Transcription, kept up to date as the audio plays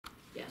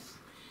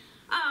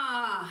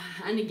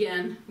And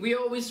again, we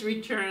always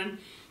return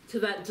to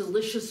that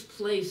delicious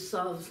place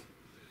of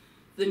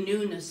the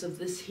newness of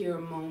this here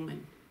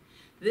moment.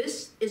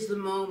 This is the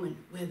moment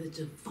where the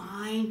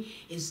divine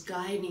is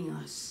guiding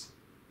us,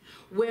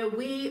 where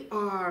we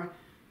are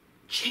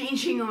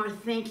changing our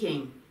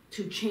thinking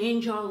to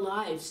change our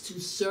lives, to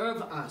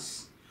serve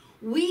us.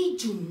 We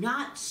do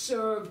not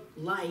serve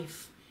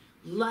life.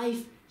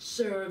 Life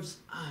serves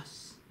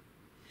us.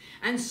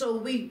 And so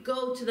we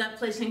go to that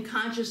place in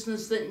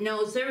consciousness that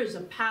knows there is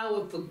a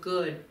power for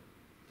good.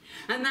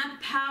 And that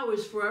power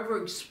is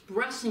forever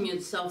expressing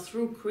itself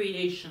through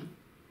creation.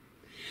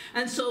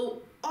 And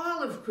so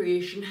all of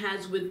creation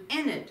has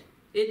within it,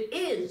 it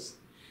is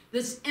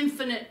this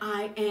infinite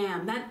I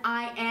am. That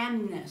I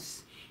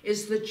amness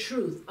is the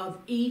truth of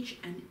each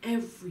and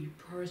every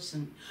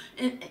person.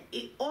 And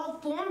all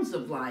forms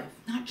of life,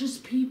 not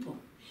just people.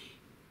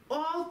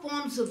 All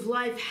forms of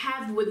life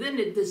have within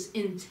it this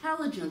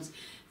intelligence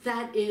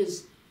that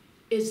is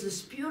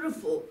this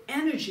beautiful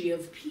energy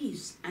of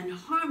peace and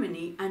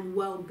harmony and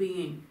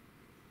well-being.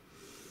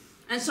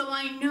 And so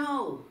I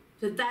know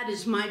that that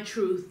is my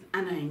truth,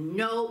 and I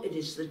know it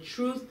is the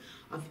truth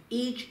of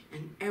each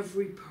and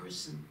every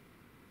person.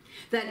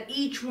 That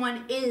each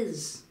one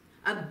is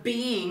a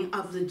being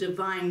of the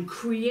divine,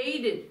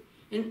 created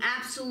in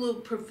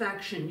absolute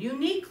perfection,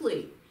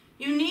 uniquely.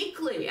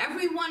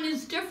 Everyone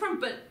is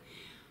different, but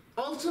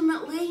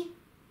ultimately,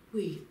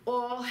 we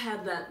all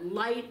have that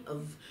light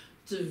of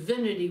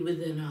divinity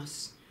within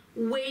us,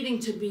 waiting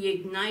to be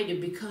ignited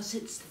because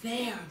it's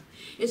there.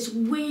 It's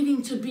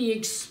waiting to be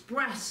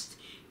expressed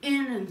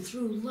in and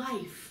through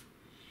life.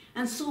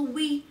 And so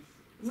we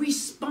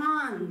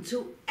respond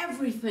to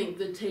everything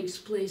that takes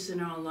place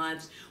in our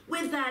lives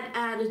with that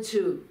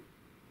attitude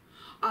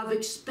of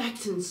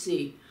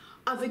expectancy,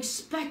 of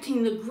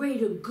expecting the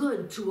greater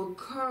good to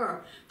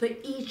occur for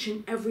each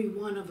and every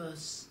one of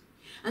us.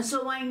 And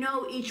so I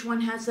know each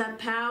one has that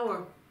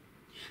power.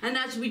 And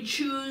as we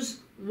choose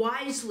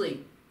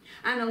wisely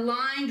and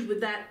aligned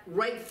with that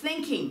right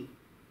thinking,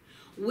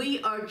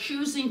 we are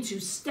choosing to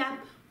step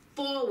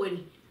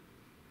forward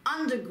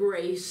under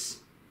grace,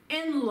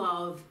 in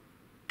love,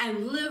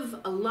 and live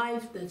a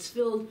life that's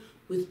filled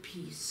with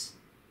peace,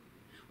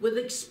 with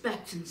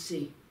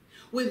expectancy,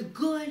 with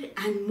good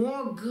and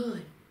more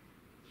good.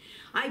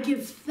 I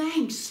give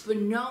thanks for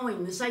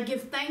knowing this. I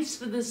give thanks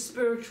for this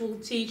spiritual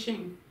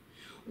teaching,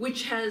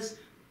 which has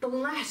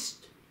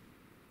blessed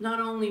not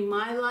only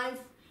my life,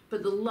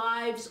 but the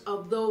lives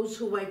of those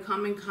who I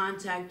come in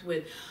contact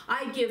with.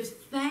 I give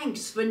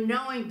thanks for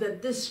knowing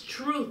that this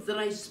truth that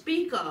I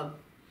speak of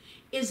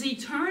is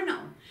eternal,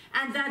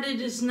 and that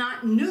it is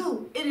not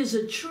new. It is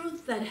a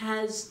truth that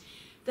has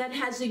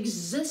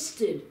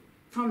existed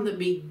from the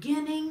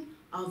beginning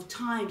of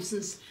time,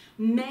 since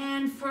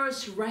man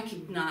first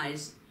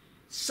recognized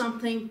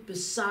something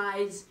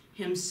besides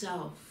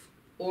himself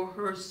or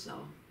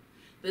herself.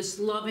 This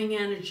loving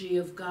energy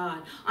of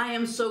God. I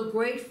am so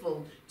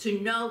grateful to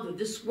know that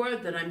this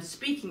word that I'm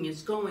speaking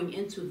is going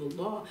into the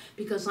law,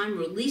 because I'm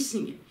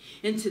releasing it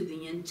into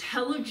the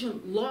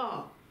intelligent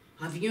law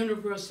of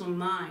universal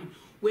mind,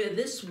 where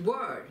this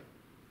word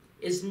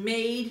is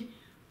made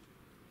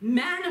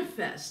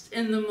manifest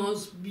in the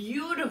most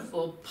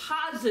beautiful,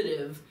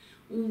 positive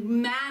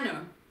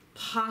manner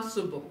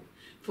possible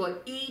for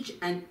each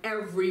and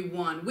every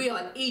one. We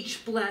are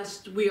each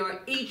blessed. We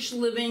are each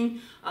living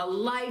a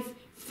life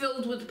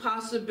filled with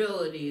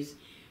possibilities.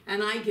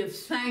 And I give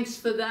thanks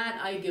for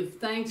that. I give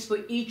thanks for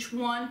each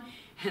one.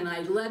 And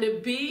I let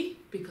it be,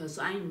 because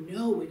I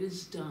know it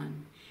is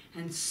done.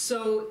 And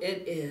so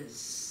it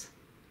is.